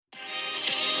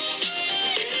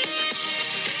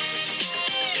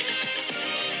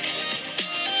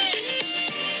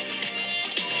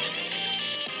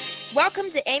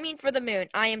Welcome to Aiming for the Moon.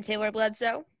 I am Taylor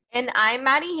Bledsoe. And I'm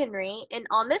Maddie Henry, and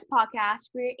on this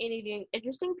podcast, we're interviewing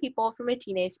interesting people from a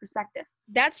teenage perspective.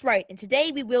 That's right, and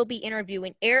today we will be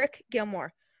interviewing Eric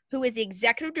Gilmore, who is the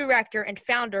executive director and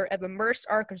founder of Immerse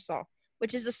Arkansas,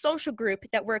 which is a social group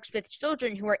that works with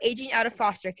children who are aging out of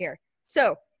foster care.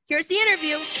 So, here's the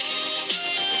interview.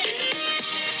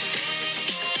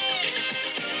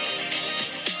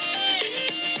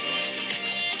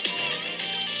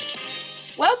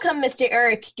 Welcome, Mr.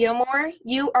 Eric Gilmore.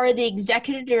 You are the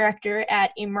executive director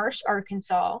at Immerse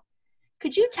Arkansas.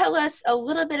 Could you tell us a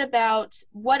little bit about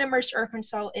what Immerse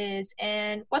Arkansas is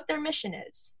and what their mission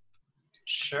is?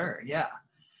 Sure, yeah.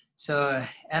 So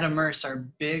at Immerse, our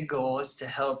big goal is to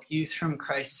help youth from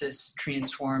crisis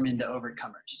transform into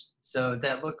overcomers. So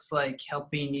that looks like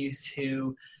helping youth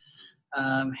who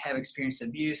have experienced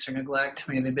abuse or neglect.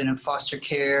 Maybe they've been in foster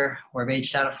care or have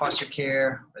aged out of foster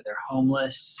care, or they're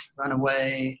homeless,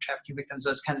 runaway, trafficking victims,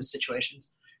 those kinds of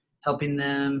situations. Helping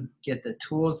them get the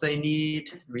tools they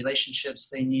need, relationships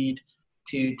they need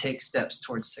to take steps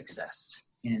towards success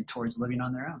and towards living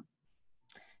on their own.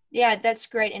 Yeah, that's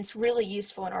great. It's really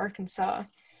useful in Arkansas.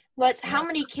 How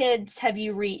many kids have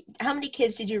you reached? How many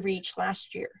kids did you reach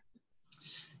last year?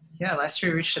 Yeah, last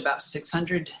year we reached about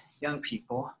 600 young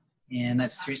people. And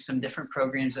that's through some different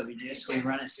programs that we do. So we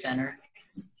run a center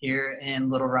here in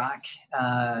Little Rock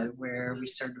where we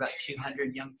served about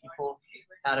 200 young people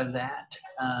out of that,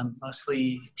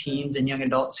 mostly teens and young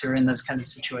adults who are in those kinds of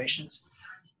situations.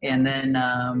 And then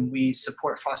we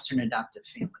support foster and adoptive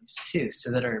families too, so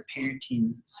that are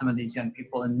parenting some of these young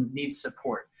people and need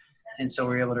support. And so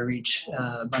we're able to reach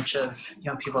a bunch of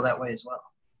young people that way as well.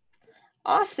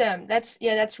 Awesome.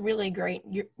 That's really great.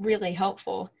 You're really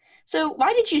helpful. So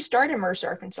why did you start Immerse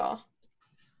Arkansas?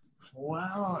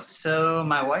 Well, so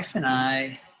my wife and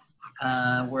I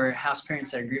were house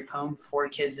parents at a group home, 4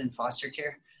 kids in foster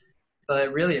care.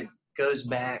 But really it goes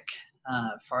back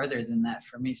farther than that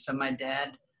for me. So my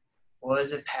dad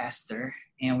was a pastor,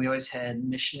 and we always had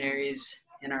missionaries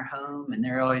in our home, and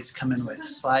they're always coming with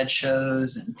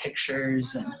slideshows and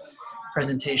pictures and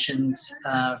presentations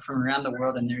from around the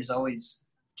world, and there's always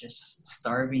just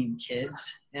starving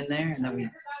kids in there. And then we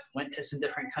went to some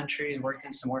different countries, worked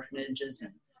in some orphanages,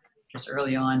 and just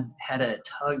early on had a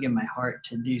tug in my heart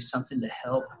to do something to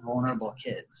help vulnerable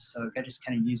kids. So I just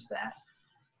kind of used that.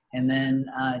 And then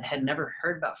had never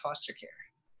heard about foster care,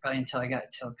 probably until I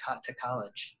got to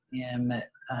college and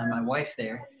met my wife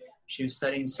there. She was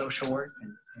studying social work,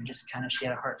 and just kind of, she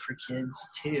had a heart for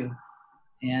kids too.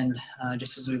 And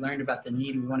just as we learned about the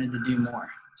need, we wanted to do more.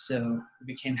 So we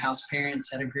became house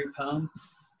parents at a group home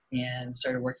and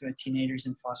started working with teenagers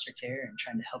in foster care and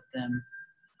trying to help them,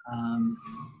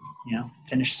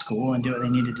 finish school and do what they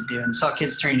needed to do. And saw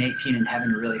kids turning 18 and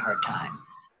having a really hard time.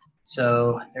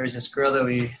 So there was this girl that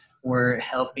we were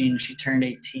helping. She turned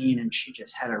 18 and she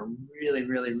just had a really,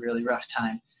 really, really rough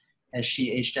time as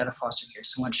she aged out of foster care.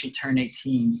 So once she turned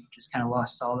 18, just kind of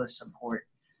lost all the support.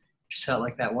 Just felt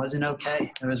like that wasn't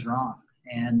okay. It was wrong.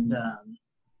 And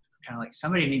kind of like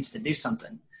somebody needs to do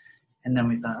something. And then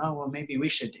we thought, oh, well, maybe we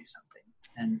should do something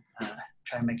and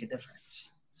try and make a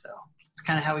difference. So it's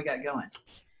kind of how we got going.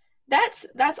 That's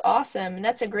awesome. And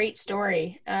that's a great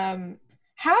story. Who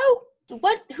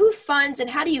funds and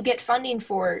how do you get funding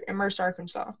for Immerse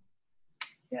Arkansas?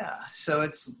 Yeah, so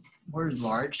we're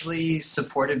largely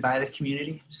supported by the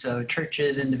community. So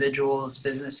churches, individuals,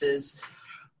 businesses.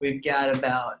 We've got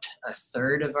about a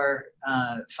third of our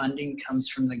funding comes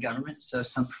from the government. So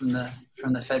some from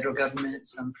the federal government,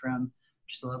 some from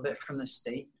just a little bit from the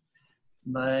state.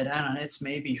 But I don't know, it's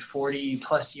maybe 40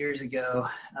 plus years ago,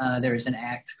 there was an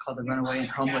act called the Runaway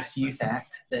and Homeless Youth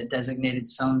Act that designated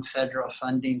some federal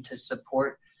funding to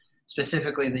support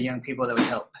specifically the young people that we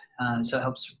help. So it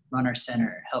helps run our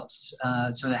center, helps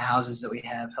some of the houses that we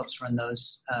have, helps run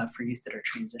those for youth that are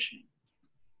transitioning.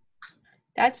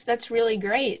 That's really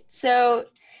great. So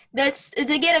that's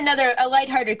to get a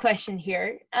lighthearted question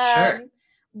here. Sure.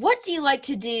 What do you like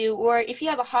to do, or if you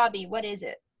have a hobby, what is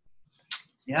it?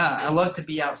 Yeah, I love to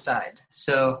be outside.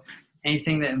 So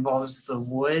anything that involves the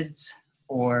woods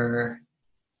or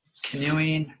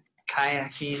canoeing,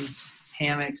 kayaking,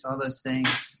 hammocks, all those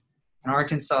things. And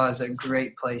Arkansas is a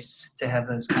great place to have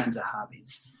those kinds of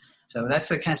hobbies. So that's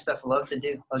the kind of stuff I love to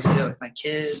do. I love to do it with my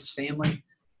kids, family,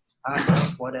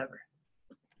 myself, whatever.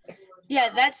 Yeah,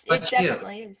 it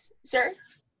definitely is. Sir?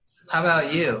 How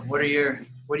about you? What do you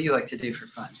like to do for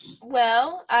fun?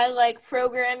 Well, I like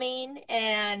programming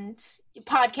and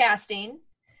podcasting.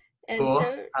 And cool,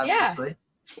 so, obviously.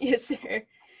 Yeah. Yes, sir.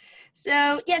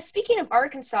 So, yeah, speaking of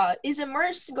Arkansas, is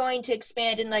Immerse going to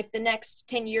expand in like the next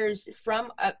 10 years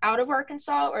from out of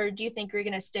Arkansas, or do you think you're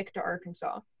going to stick to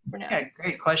Arkansas for now? Yeah,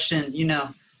 great question.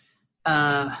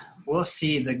 We'll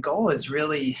see. The goal is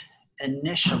really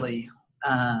initially,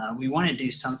 we want to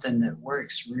do something that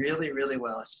works really, really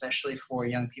well, especially for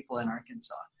young people in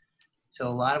Arkansas. So a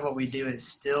lot of what we do is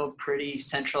still pretty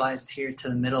centralized here to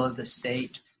the middle of the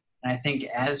state. And I think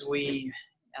as we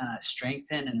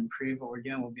strengthen and improve what we're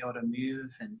doing, we'll be able to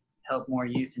move and help more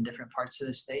youth in different parts of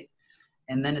the state.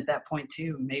 And then at that point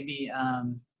too, maybe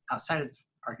outside of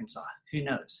Arkansas, who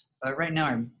knows? But right now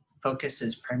our focus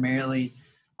is primarily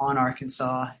on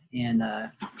Arkansas and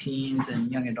teens and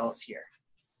young adults here.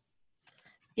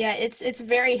 Yeah, it's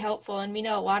very helpful, and we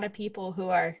know a lot of people who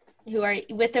are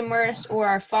with Immerse or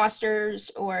are fosters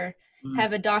or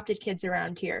have adopted kids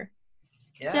around here.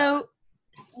 Yeah. So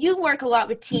you work a lot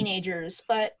with teenagers,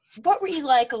 but what were you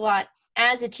like a lot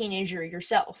as a teenager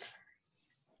yourself?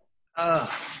 Oh,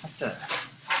 that's a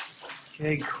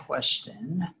good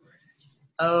question.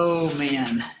 Oh,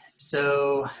 man.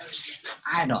 So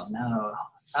I don't know.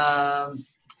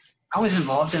 I was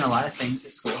involved in a lot of things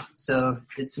at school. So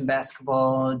did some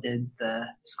basketball, did the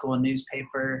school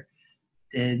newspaper,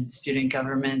 did student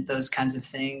government, those kinds of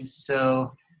things.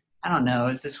 So I don't know.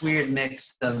 It's this weird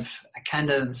mix of I kind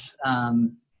of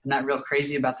not real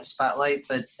crazy about the spotlight,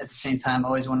 but at the same time,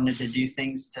 always wanted to do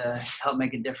things to help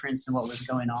make a difference in what was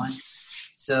going on.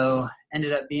 So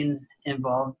ended up being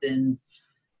involved in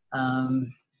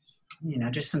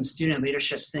just some student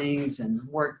leadership things and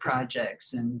work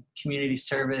projects and community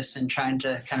service and trying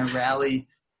to kind of rally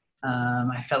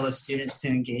my fellow students to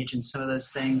engage in some of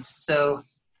those things. So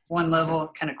one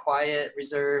level, kind of quiet,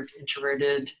 reserved,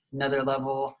 introverted. Another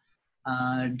level,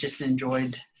 just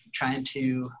enjoyed trying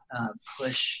to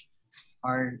push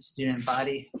our student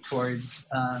body towards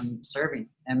serving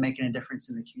and making a difference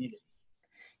in the community.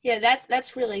 Yeah,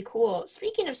 that's really cool.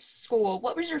 Speaking of school,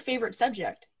 what was your favorite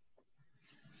subject?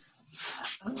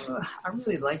 I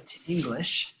really liked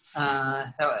English.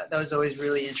 That was always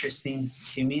really interesting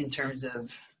to me in terms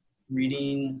of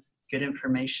reading good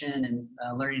information and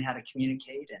learning how to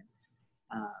communicate and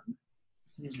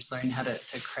just learning how to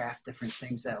craft different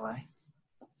things that way.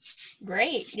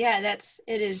 Great. Yeah,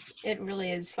 it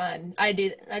really is fun. I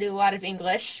do a lot of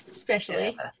English,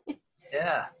 especially.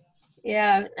 Yeah.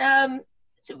 Yeah.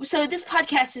 So this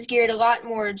podcast is geared a lot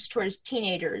more towards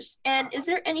teenagers. And is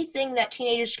there anything that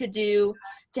teenagers could do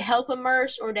to help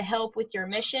Immerse or to help with your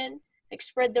mission? Like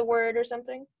spread the word or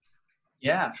something?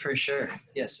 Yeah, for sure.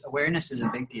 Yes, awareness is a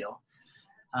big deal.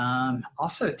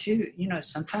 Also, too,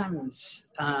 sometimes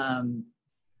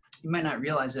you might not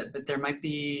realize it, but there might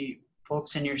be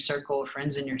folks in your circle,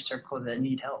 friends in your circle that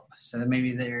need help. So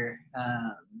maybe they're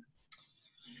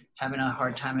having a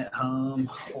hard time at home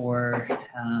or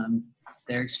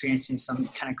they're experiencing some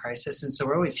kind of crisis. And so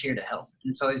we're always here to help.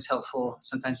 And it's always helpful.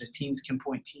 Sometimes if teens can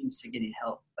point teens to getting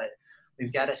help, but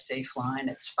we've got a safe line.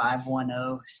 It's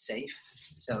 510-SAFE.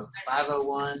 So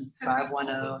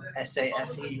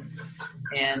 501-510-SAFE.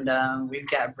 And we've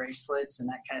got bracelets and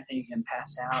that kind of thing you can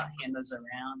pass out, hand those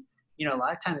around. A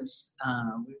lot of times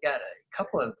we've got a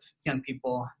couple of young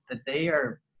people that they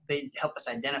help us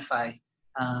identify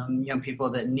young people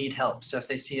that need help. So if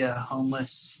they see a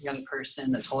homeless young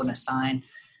person that's holding a sign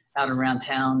out around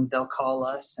town, they'll call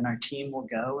us and our team will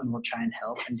go and we'll try and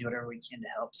help and do whatever we can to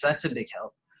help. So that's a big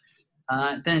help.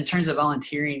 Then in terms of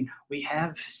volunteering, we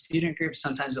have student groups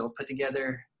sometimes that will put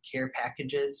together care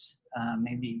packages,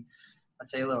 maybe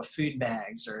let's say little food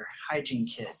bags or hygiene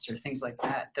kits or things like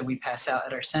that we pass out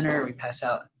at our center, we pass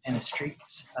out in the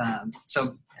streets.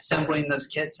 So assembling those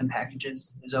kits and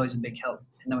packages is always a big help.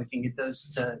 And then we can get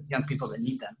those to young people that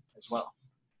need them as well.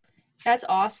 That's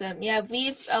awesome. Yeah,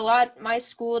 my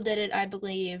school did it, I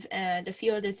believe, and a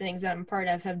few other things that I'm part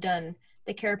of have done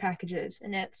the care packages,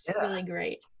 and it's really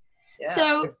great. Yeah,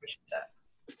 so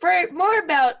for more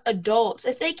about adults,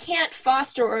 if they can't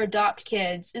foster or adopt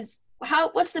kids,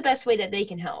 what's the best way that they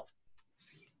can help?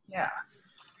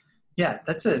 Yeah,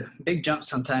 that's a big jump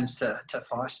sometimes to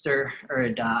foster or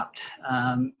adopt.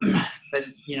 But,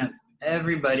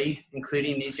 everybody,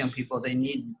 including these young people, they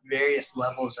need various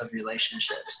levels of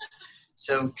relationships.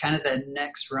 So kind of the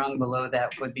next rung below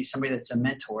that would be somebody that's a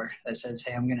mentor that says,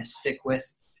 hey, I'm going to stick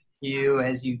with you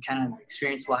as you kind of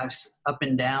experience life's up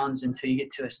and downs until you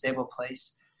get to a stable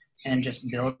place and just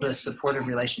build a supportive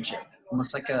relationship,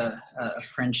 almost like a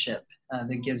friendship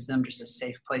that gives them just a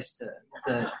safe place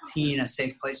a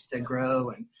safe place to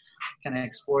grow and kind of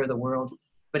explore the world.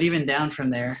 But even down from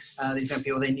there, these young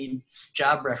people, they need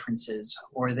job references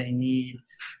or they need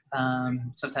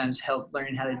sometimes help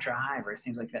learning how to drive or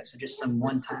things like that. So just some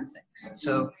one-time things.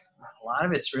 So a lot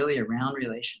of it's really around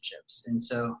relationships. And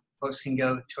so folks can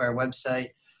go to our website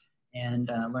and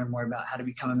learn more about how to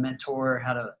become a mentor,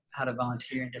 how to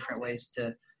volunteer in different ways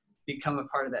to become a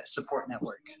part of that support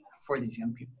network for these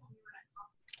young people.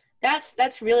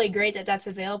 That's really great that that's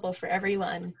available for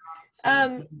everyone.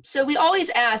 So we always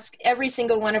ask every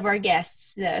single one of our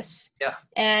guests this. Yeah.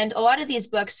 And a lot of these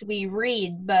books we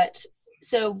read, but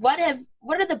so what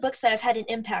are the books that have had an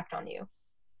impact on you?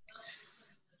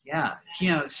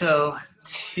 Yeah, so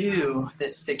two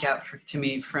that stick out to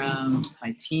me from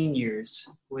my teen years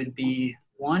would be,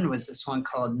 one was this one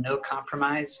called No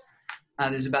Compromise.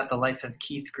 This is about the life of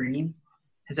Keith Green.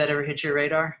 Has that ever hit your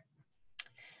radar?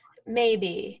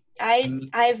 Maybe.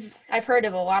 I've heard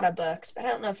of a lot of books, but I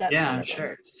don't know if that's one of them.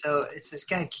 Sure. So it's this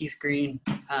guy, Keith Green.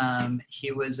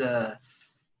 He was a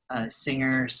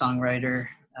singer, songwriter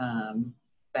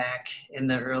back in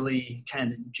the early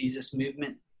kind of Jesus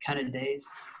movement kind of days.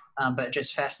 But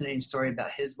just fascinating story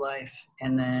about his life.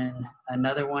 And then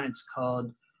another one, I think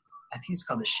it's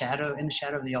called In the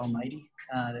Shadow of the Almighty.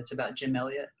 That's about Jim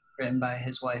Elliot, written by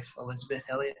his wife, Elizabeth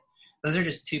Elliot. Those are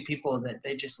just two people that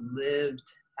they just lived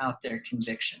out their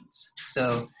convictions.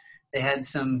 So they had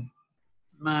some,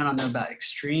 I don't know about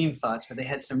extreme thoughts, but they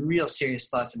had some real serious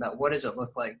thoughts about what does it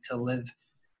look like to live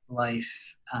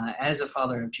life as a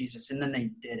follower of Jesus. And then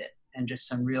they did it in just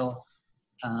some real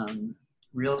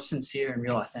sincere and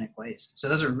real authentic ways. So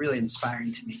those are really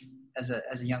inspiring to me as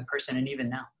a young person. And even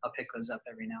now, I'll pick those up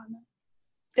every now and then.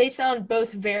 They sound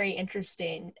both very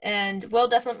interesting, and we'll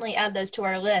definitely add those to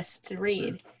our list to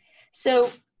read. So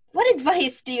what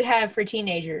advice do you have for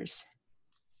teenagers?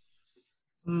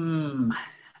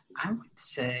 I would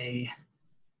say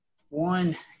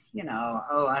one,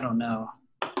 I don't know.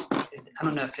 I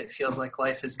don't know if it feels like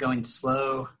life is going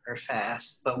slow or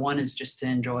fast, but one is just to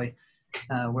enjoy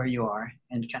where you are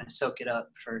and kind of soak it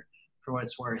up for what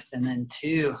it's worth. And then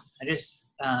two, I just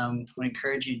would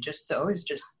encourage you just to always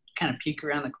just kind of peek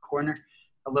around the corner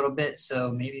a little bit. So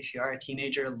maybe if you are a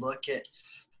teenager, look at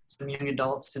some young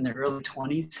adults in their early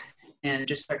 20s and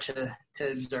just start to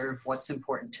observe what's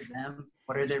important to them.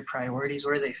 What are their priorities?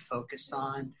 What are they focused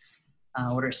on?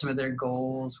 What are some of their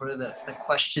goals? What are the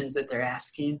questions that they're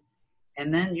asking?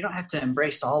 And then you don't have to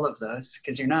embrace all of those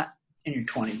because you're not in your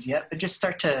 20s yet, but just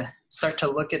start to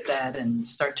look at that and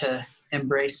start to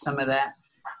embrace some of that.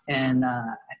 And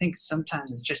I think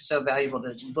sometimes it's just so valuable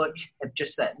to look at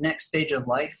just that next stage of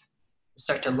life,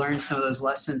 start to learn some of those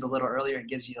lessons a little earlier. It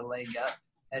gives you a leg up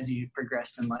as you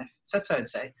progress in life. So that's what I'd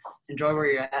say. Enjoy where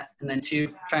you're at. And then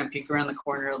two, try and peek around the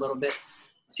corner a little bit,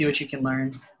 see what you can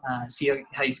learn, see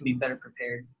how you can be better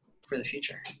prepared for the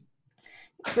future.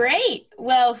 Great.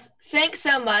 Well, thanks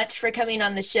so much for coming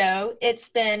on the show. It's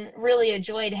been really a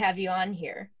joy to have you on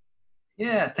here.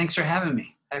 Yeah, thanks for having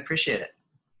me. I appreciate it.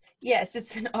 Yes,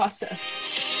 it's been awesome.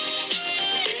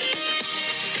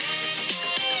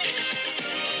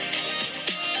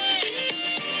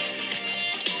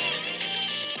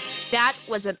 That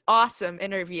was an awesome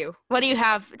interview. What do you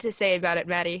have to say about it,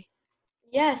 Maddie?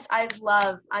 Yes, I'm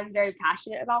very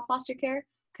passionate about foster care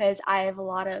because I have a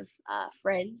lot of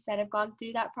friends that have gone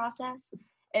through that process.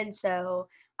 And so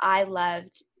I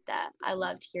loved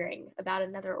hearing about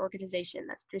another organization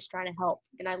that's just trying to help.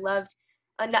 And I loved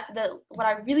what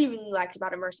I really, really liked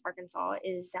about Immerse Arkansas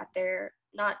is that they're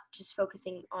not just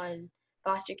focusing on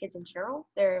foster kids in general.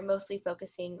 They're mostly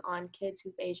focusing on kids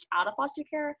who've aged out of foster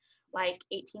care, like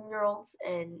 18-year-olds,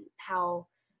 and how,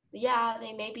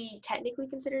 they may be technically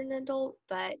considered an adult,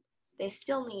 but they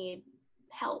still need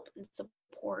help and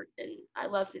support. And I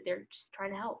love that they're just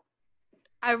trying to help.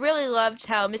 I really loved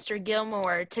how Mr.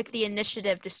 Gilmore took the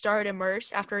initiative to start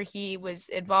Immerse after he was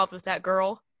involved with that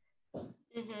girl.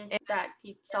 Mm-hmm. That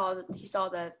he saw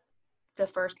the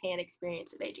firsthand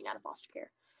experience of aging out of foster care.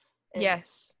 And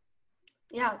yes.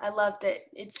 Yeah, I love that.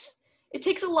 It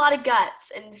takes a lot of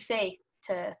guts and faith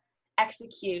to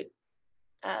execute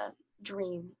a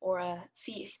dream or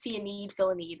see a need, feel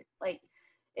a need. Like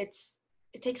it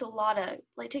takes a lot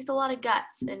of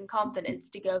guts and confidence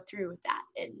to go through with that.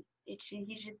 And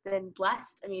he's just been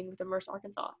blessed. I mean, with Immerse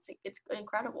Arkansas, it's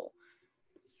incredible.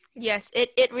 Yes,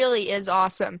 it really is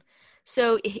awesome.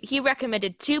 So he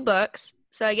recommended 2 books.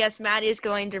 So I guess Maddie is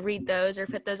going to read those or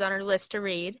put those on her list to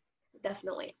read.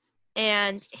 Definitely.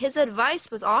 And his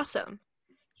advice was awesome.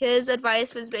 His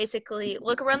advice was basically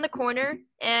look around the corner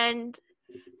and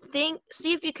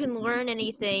see if you can learn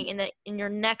anything in your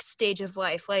next stage of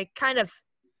life. Like kind of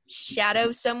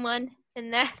shadow someone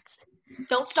in that.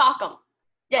 Don't stalk them.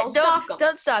 Yeah, stalk 'em.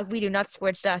 don't stalk. We do not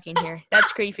support stalking here.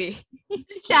 That's creepy.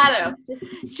 Shadow. Just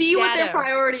see what their Shadow.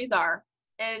 priorities are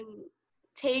and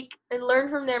learn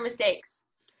from their mistakes.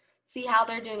 See how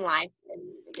they're doing life, and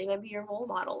they might be your role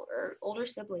model or older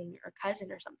sibling or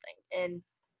cousin or something, and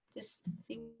just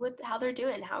see how they're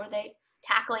doing. How are they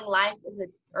tackling life as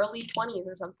an early 20s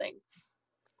or something?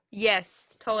 Yes,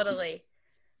 totally.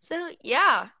 So,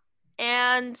 yeah.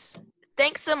 And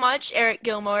thanks so much, Eric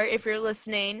Gilmore, if you're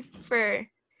listening, for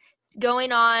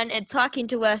going on and talking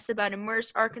to us about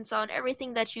Immerse Arkansas and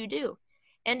everything that you do.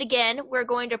 And again, we're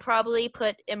going to probably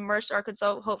put Immerse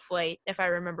Arkansas, hopefully, if I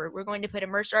remember, we're going to put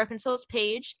Immerse Arkansas's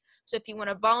page. So if you want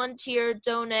to volunteer,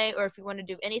 donate, or if you want to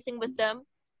do anything with them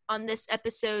on this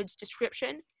episode's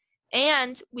description.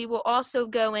 And we will also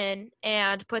go in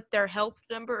and put their help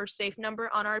number or safe number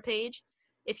on our page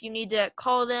if you need to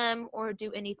call them or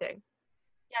do anything.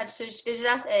 Yeah, so just visit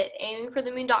us at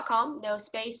aimingforthemoon.com. No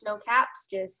space, no caps,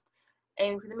 just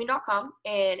aimingforthemoon.com,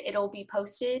 and it'll be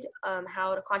posted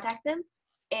how to contact them.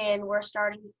 And we're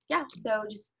starting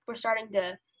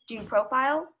to do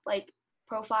profiles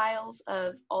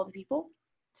of all the people.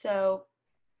 So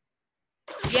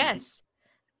yes,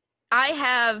 I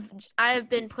have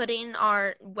been putting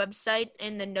our website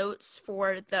in the notes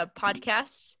for the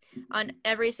podcasts on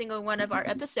every single one of our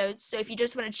episodes. So if you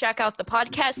just want to check out the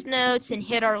podcast notes and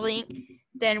hit our link,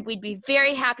 then we'd be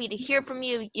very happy to hear from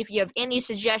you. If you have any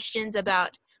suggestions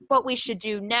about what we should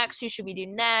do next, who should we do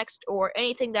next, or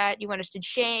anything that you want us to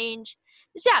change,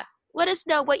 just let us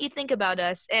know what you think about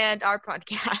us and our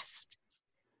podcast.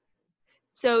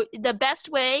 So the best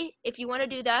way, if you want to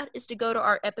do that, is to go to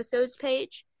our episodes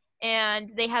page,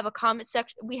 and they have a comment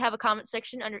section. We have a comment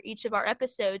section under each of our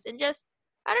episodes, and just,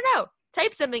 I don't know,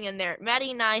 type something in there.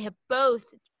 Maddie and I have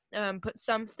both put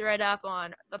some thread up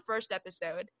on the first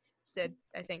episode. Said,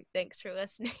 I think, thanks for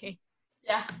listening.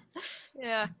 Yeah.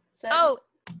 Yeah. So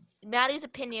Maddie's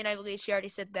opinion, I believe she already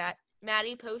said that.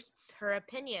 Maddie posts her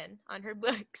opinion on her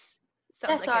books.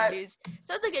 Sounds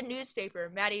like a newspaper.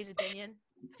 Maddie's opinion.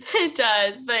 It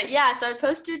does, but yeah, so I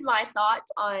posted my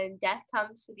thoughts on Death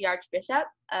Comes for the Archbishop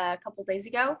a couple days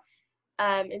ago,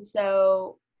 and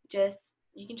so just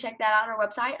you can check that out on our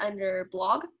website under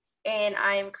blog, and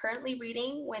I am currently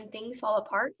reading When Things Fall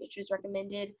Apart, which was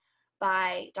recommended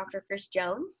by Dr. Chris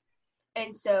Jones,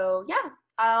 and so yeah,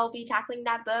 I'll be tackling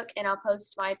that book, and I'll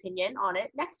post my opinion on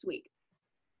it next week.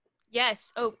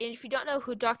 Yes. Oh, and if you don't know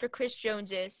who Dr. Chris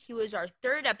Jones is, he was our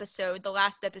third episode, the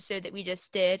last episode that we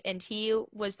just did, and he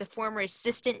was the former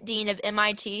assistant dean of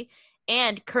MIT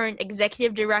and current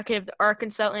executive director of the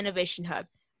Arkansas Innovation Hub.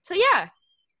 So yeah,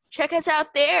 check us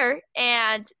out there,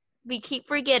 and we keep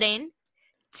forgetting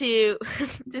to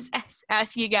just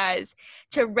ask you guys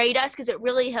to rate us because it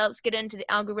really helps get into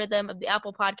the algorithm of the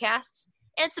Apple Podcasts,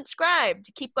 and subscribe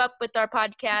to keep up with our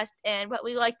podcast and what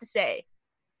we like to say.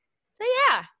 So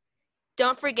yeah.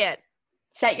 Don't forget.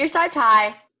 Set your sights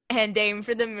high. And aim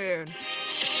for the moon.